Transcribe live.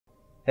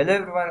Hello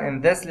everyone,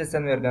 in this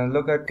lesson we are going to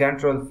look at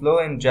control flow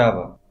in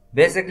Java.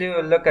 Basically we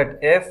will look at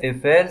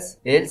if else,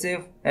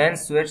 if and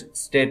switch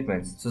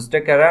statements. So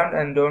stick around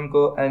and don't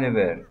go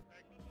anywhere.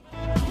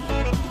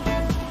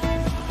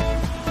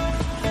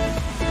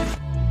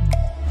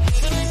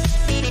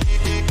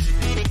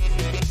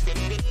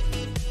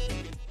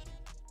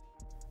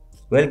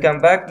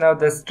 Welcome back. Now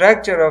the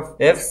structure of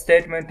if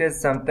statement is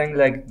something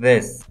like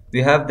this.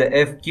 We have the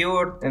if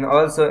keyword and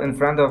also in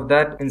front of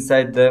that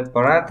inside the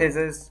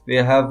parentheses we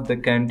have the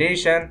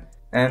condition,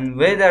 and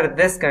whether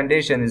this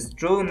condition is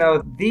true,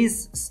 now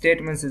these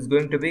statements is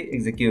going to be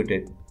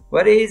executed.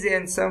 Very easy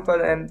and simple,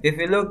 and if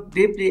you look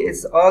deeply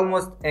it's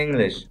almost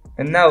English.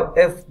 And now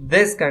if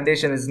this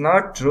condition is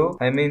not true,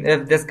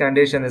 if this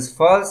condition is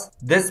false,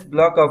 this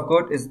block of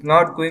code is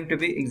not going to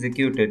be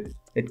executed.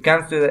 It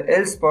comes to the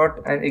else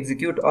part and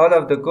execute all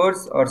of the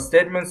codes or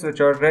statements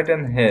which are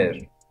written here.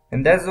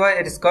 And that's why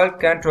it is called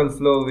control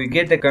flow. We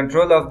get the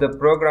control of the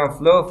program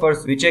flow.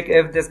 First we check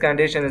if this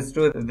condition is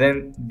true,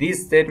 then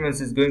these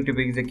statements is going to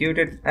be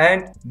executed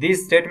and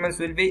these statements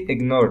will be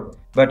ignored.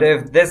 But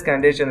if this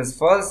condition is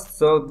false,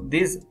 so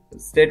these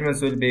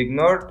statements will be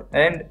ignored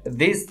and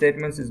these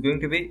statements is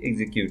going to be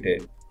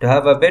executed. To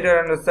have a better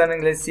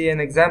understanding, let's see an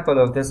example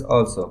of this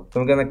also.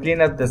 So I'm gonna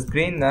clean up the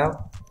screen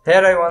now.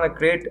 Here I want to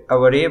create a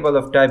variable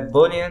of type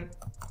boolean.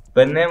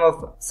 By name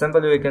of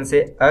simply we can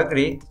say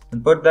agree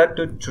and put that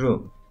to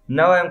true.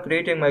 Now I am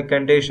creating my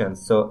condition.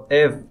 So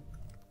if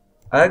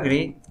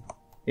agree,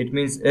 it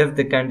means if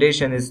the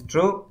condition is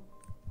true,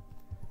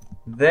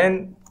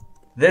 then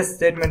this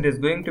statement is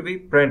going to be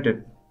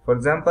printed. For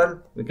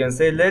example, we can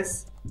say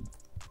let's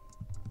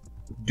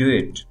do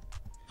it.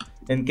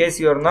 In case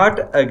you are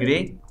not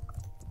agree,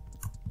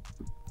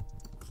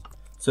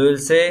 so we'll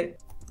say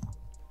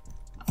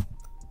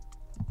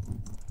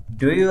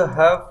do you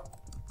have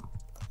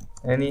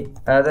any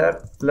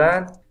other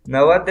plan?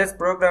 Now what this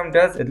program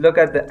does, it look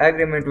at the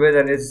agreement whether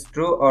it's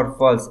true or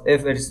false.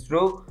 If it's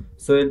true,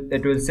 so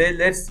it will say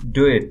let's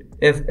do it.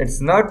 If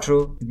it's not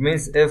true, it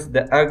means if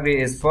the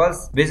agree is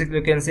false. Basically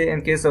you can say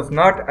in case of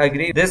not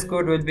agree, this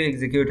code will be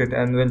executed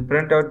and will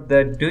print out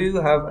that do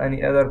you have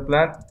any other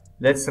plan?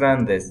 Let's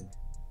run this.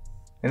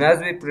 And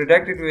as we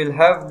predicted, we will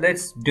have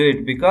let's do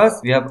it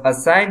because we have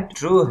assigned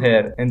true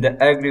here in the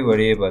agree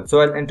variable. So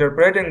while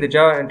interpreting, the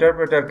Java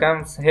interpreter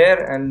comes here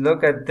and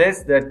look at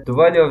this, that the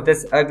value of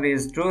this agree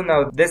is true.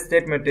 Now this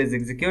statement is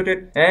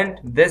executed and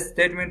this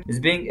statement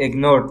is being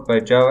ignored by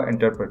Java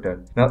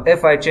interpreter. Now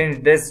if I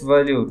change this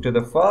value to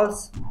the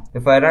false,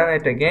 if I run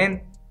it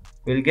again,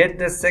 we'll get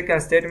the second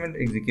statement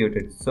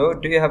executed. So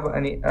do you have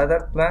any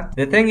other plan?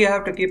 The thing you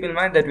have to keep in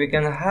mind that we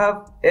can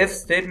have if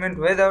statement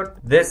without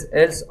this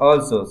else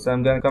also. So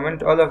I'm going to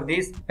comment all of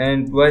these,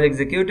 and while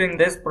executing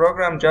this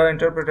program, Java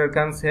interpreter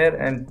comes here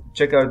and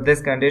check out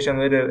this condition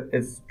whether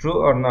it's true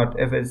or not.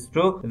 If it's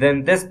true,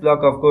 then this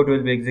block of code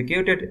will be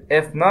executed.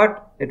 If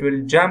not, it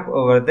will jump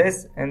over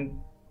this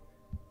and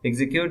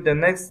execute the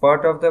next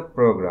part of the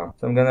program.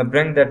 So I'm going to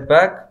bring that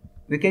back.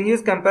 We can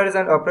use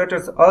comparison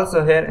operators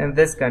also here in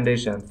this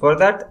condition. For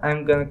that,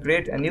 I'm going to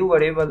create a new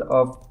variable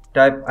of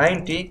type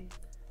int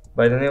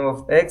by the name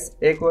of x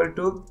equal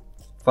to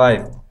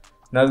 5.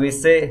 Now we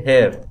say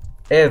here,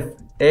 if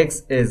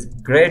x is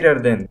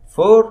greater than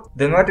 4,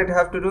 then what it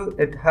have to do?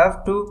 It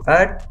have to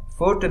add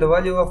 4 to the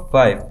value of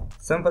 5.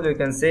 Simple, we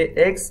can say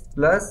x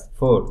plus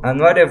 4. And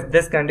what if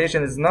this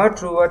condition is not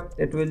true? What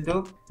it will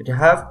do? It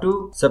have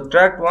to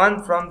subtract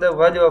 1 from the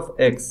value of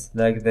x,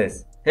 like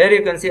this. Here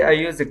you can see I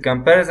use the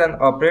comparison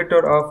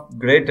operator of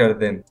greater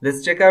than.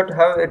 Let's check out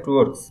how it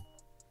works.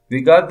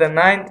 We got the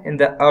 9 in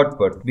the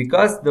output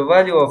because the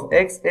value of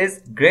x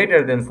is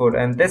greater than 4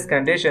 and this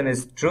condition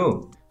is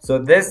true. So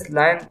this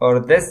line or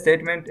this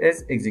statement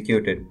is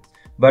executed.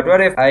 But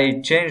what if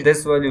I change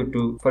this value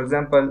to, for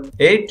example,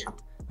 8?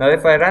 Now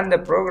if I run the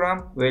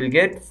program, we'll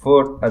get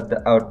 4 at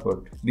the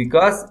output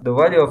because the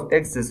value of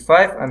x is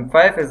 5 and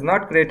 5 is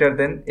not greater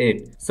than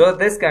 8. So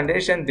this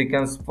condition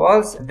becomes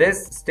false,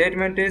 this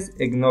statement is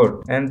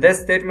ignored and this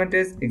statement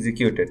is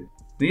executed.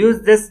 We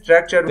use this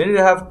structure when we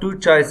have two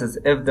choices.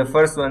 If the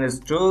first one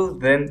is true,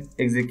 then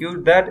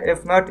execute that.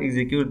 If not,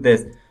 execute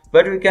this.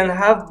 But we can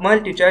have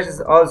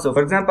multi-choices also.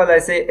 For example, I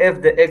say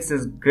if the x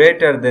is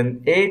greater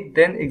than 8,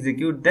 then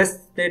execute this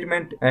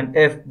statement, and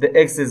if the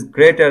x is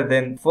greater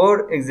than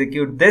 4,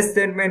 execute this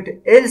statement,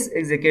 else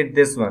execute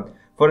this one.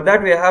 For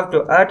that we have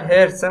to add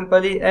here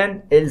simply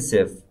an else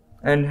if.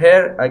 And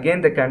here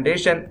again the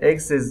condition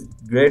x is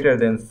greater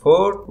than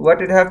 4.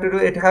 What it have to do?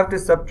 It have to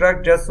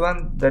subtract just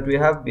 1 that we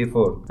have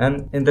before.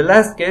 And in the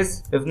last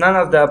case, if none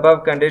of the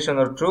above condition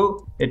are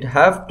true, it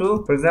have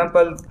to, for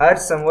example, add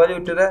some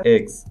value to the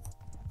x.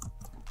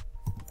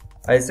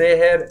 I say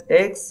here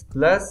x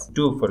plus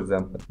 2 for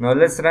example. Now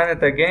let's run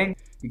it again.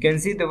 You can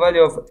see the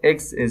value of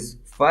x is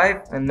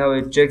 5 and now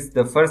it checks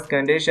the first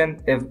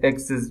condition if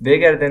x is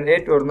bigger than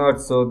 8 or not.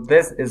 So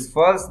this is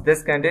false,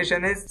 this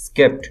condition is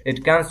skipped.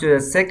 It comes to the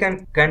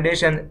second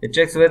condition, it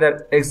checks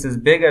whether x is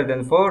bigger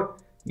than 4.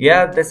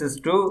 Yeah, this is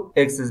true,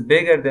 x is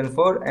bigger than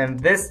 4 and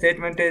this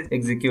statement is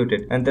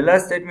executed and the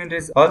last statement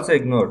is also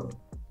ignored.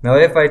 Now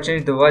if I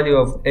change the value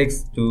of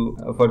x to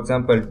for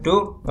example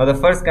 2, now the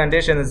first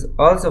condition is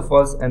also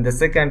false and the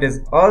second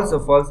is also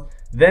false,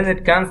 then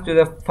it comes to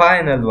the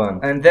final one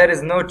and there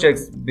is no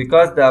checks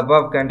because the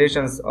above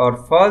conditions are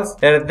false.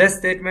 Here this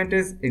statement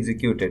is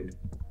executed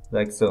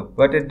like so.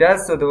 What it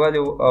does, so the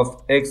value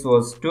of x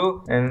was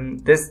 2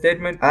 and this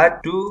statement add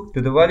 2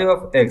 to the value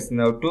of x.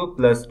 Now 2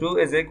 plus 2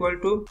 is equal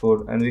to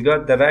 4 and we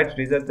got the right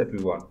result that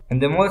we want.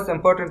 And the most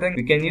important thing,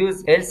 we can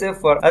use else if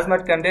for as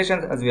much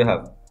conditions as we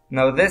have.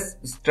 Now this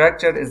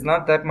structure is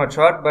not that much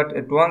hard, but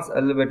it wants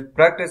a little bit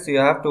practice, so you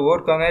have to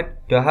work on it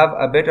to have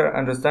a better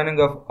understanding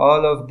of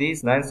all of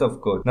these lines of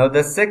code. Now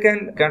the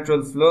second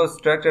control flow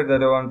structure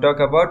that I want to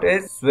talk about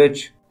is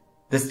switch.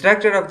 The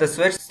structure of the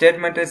switch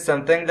statement is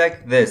something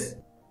like this.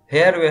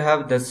 Here we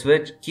have the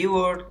switch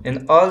keyword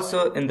and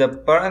also in the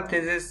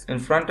parenthesis in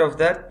front of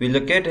that we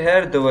locate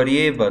here the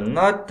variable,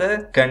 not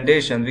the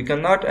condition. We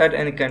cannot add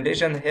any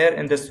condition here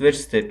in the switch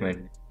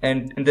statement.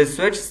 And in the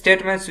switch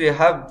statements we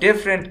have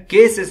different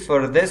cases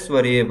for this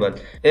variable.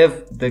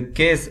 If the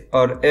case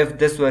or if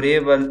this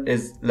variable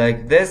is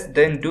like this,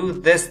 then do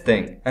this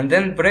thing and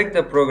then break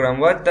the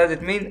program. What does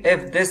it mean?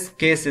 If this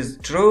case is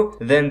true,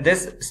 then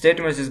this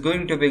statement is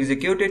going to be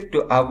executed.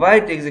 To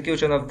avoid the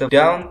execution of the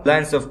down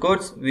lines of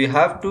codes, we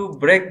have to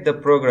break the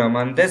program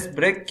and this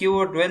break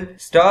keyword will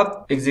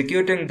stop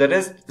executing the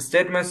rest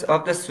statements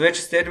of the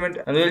switch statement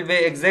and will be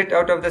exit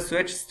out of the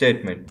switch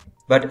statement.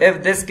 But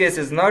if this case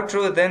is not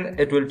true, then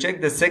it will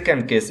check the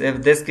second case.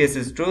 If this case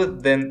is true,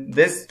 then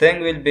this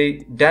thing will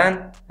be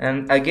done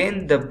and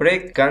again the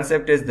break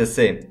concept is the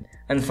same.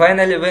 And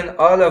finally, when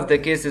all of the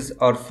cases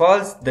are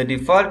false, the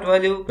default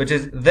value, which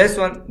is this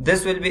one,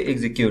 this will be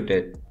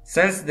executed.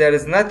 Since there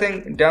is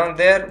nothing down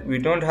there, we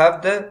don't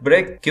have the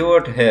break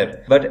keyword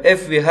here. But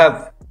if we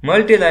have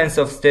multi-lines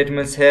of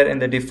statements here in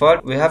the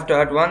default, we have to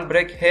add one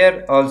break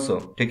here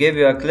also. To give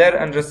you a clear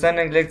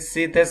understanding, let's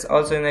see this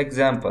also in an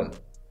example.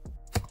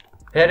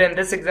 Here in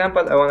this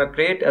example, I want to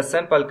create a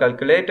simple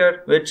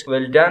calculator which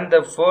will done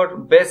the 4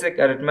 basic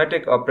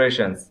arithmetic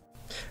operations.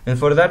 And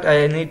for that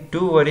I need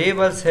 2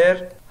 variables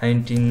here,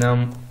 int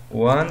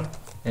num1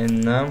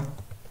 and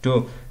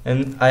num2.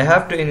 And I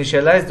have to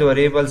initialize the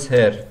variables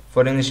here.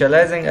 For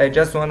initializing, I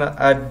just want to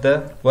add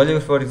the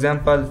value, for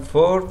example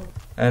 4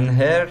 and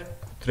here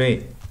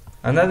 3.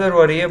 Another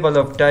variable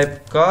of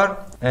type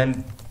car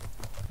and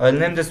I'll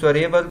name this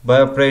variable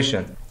by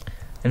operation.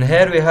 And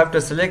here we have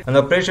to select an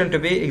operation to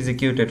be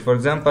executed. For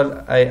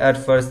example, I add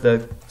first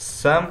the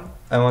sum.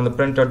 I want to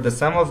print out the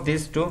sum of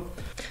these two.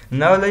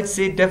 Now let's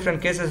see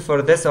different cases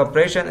for this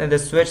operation in the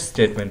switch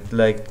statement,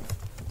 like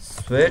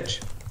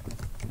switch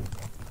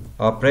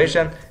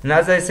operation. And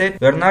as I said,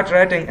 we are not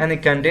writing any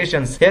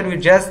conditions. Here we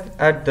just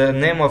add the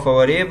name of a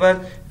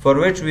variable for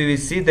which we will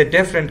see the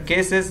different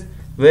cases.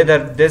 Whether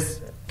this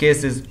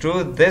case is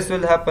true, this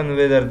will happen.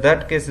 Whether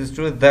that case is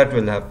true, that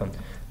will happen.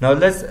 Now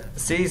let's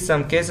see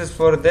some cases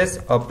for this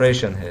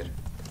operation here.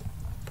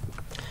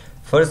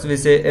 First we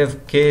say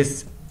if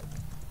case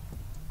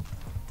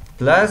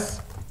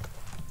plus,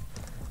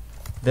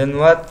 then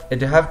what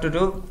it have to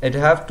do? It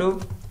have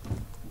to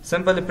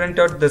simply print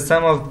out the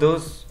sum of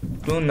those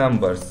two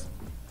numbers,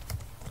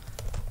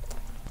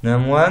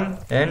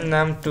 num1 and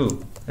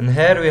num2. And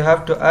here we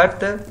have to add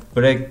the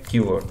break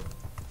keyword.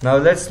 Now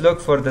let's look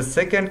for the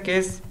second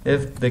case.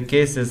 If the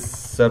case is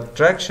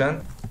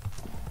subtraction,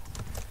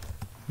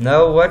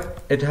 now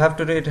what it have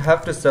to do? It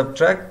have to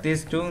subtract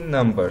these two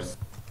numbers,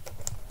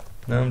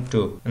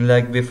 num2, and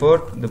like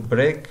before, the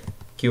break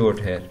keyword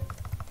here.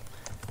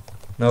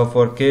 Now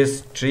for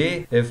case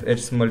 3, if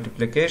it's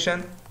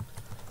multiplication,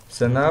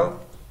 so now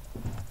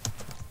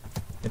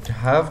it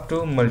have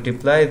to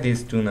multiply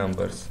these two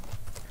numbers.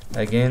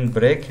 Again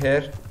break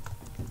here.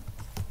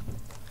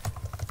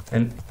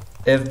 And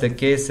if the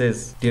case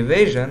is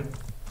division,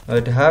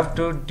 it have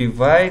to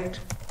divide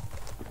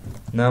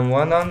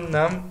num1 on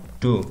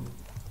num2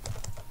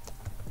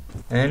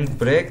 and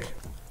break.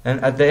 And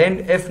at the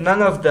end, if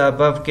none of the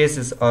above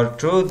cases are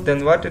true,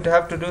 then what it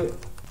have to do?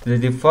 The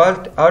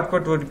default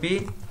output would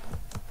be,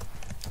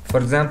 for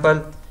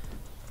example,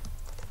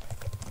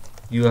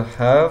 you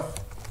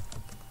have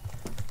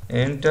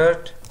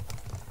entered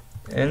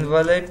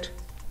invalid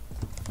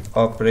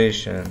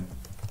operation.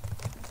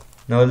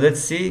 Now let's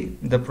see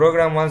the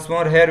program once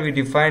more. Here we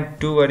defined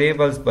two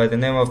variables by the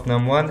name of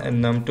num1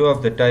 and num2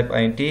 of the type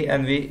int,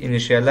 and we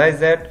initialize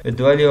that with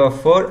the value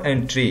of 4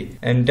 and 3.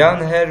 And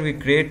down here we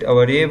create a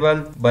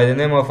variable by the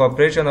name of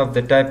operation of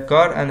the type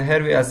car, and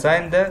here we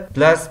assign the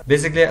plus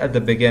basically at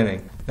the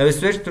beginning. Now we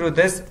switch through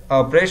this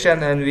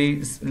operation and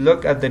we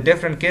look at the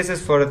different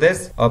cases for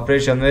this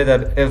operation.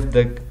 Whether if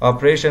the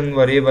operation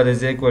variable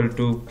is equal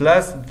to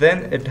plus,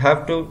 then it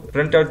have to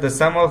print out the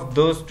sum of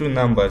those two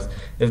numbers.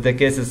 If the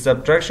case is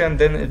subtraction,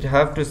 then it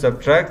have to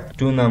subtract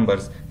two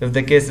numbers. If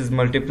the case is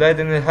multiply,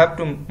 then it have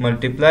to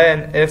multiply.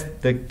 And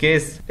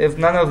if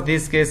none of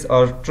these cases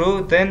are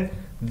true, then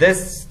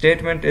this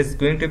statement is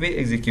going to be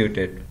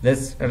executed.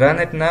 Let's run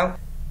it now.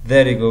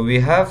 There you go,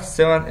 we have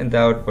 7 in the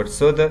output.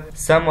 So the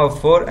sum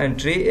of 4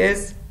 and 3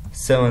 is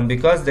 7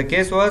 because the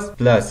case was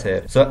plus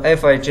here. So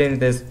if I change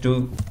this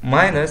to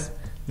minus,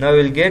 now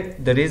we'll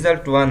get the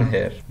result 1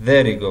 here.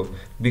 There you go.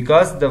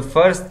 Because the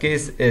first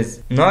case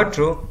is not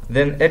true,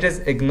 then it is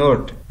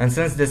ignored. And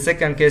since the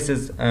second case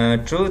is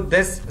true,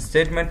 this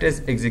statement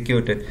is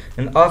executed.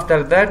 And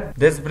after that,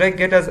 this break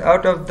gets us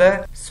out of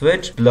the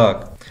switch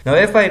block. Now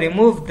if I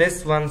remove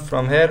this one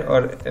from here,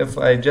 or if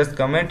I just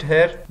comment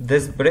here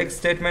this break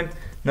statement,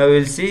 now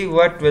we'll see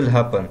what will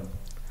happen.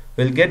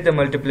 We'll get the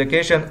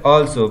multiplication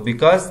also,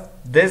 because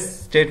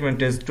this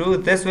statement is true,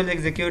 this will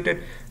execute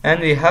it,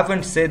 and we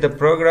haven't said the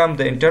program,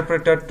 the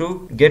interpreter,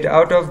 to get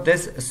out of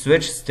this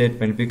switch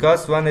statement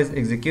because one is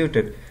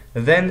executed.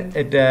 Then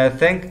it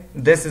think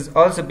this is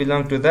also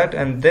belong to that,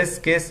 and this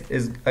case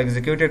is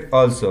executed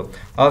also.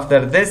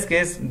 After this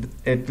case,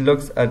 it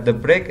looks at the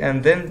break,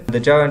 and then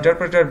the Java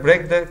interpreter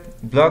break the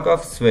block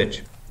of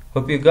switch.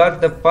 Hope you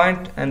got the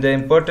point and the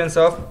importance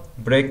of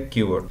break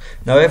keyword.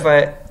 Now if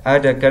I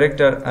add a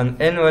character, an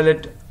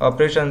invalid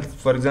operation,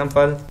 for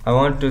example, I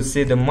want to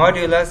see the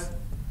modulus.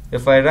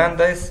 If I run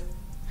this,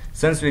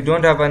 since we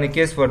don't have any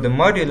case for the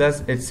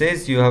modulus, it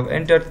says you have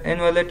entered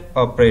invalid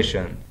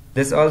operation.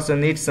 This also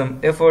needs some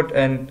effort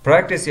and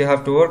practice. You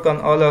have to work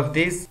on all of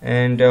these,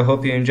 and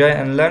hope you enjoy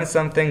and learn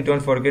something. Don't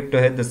forget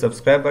to hit the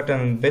subscribe button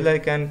and bell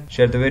icon.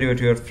 Share the video with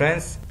your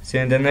friends. See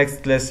you in the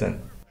next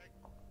lesson.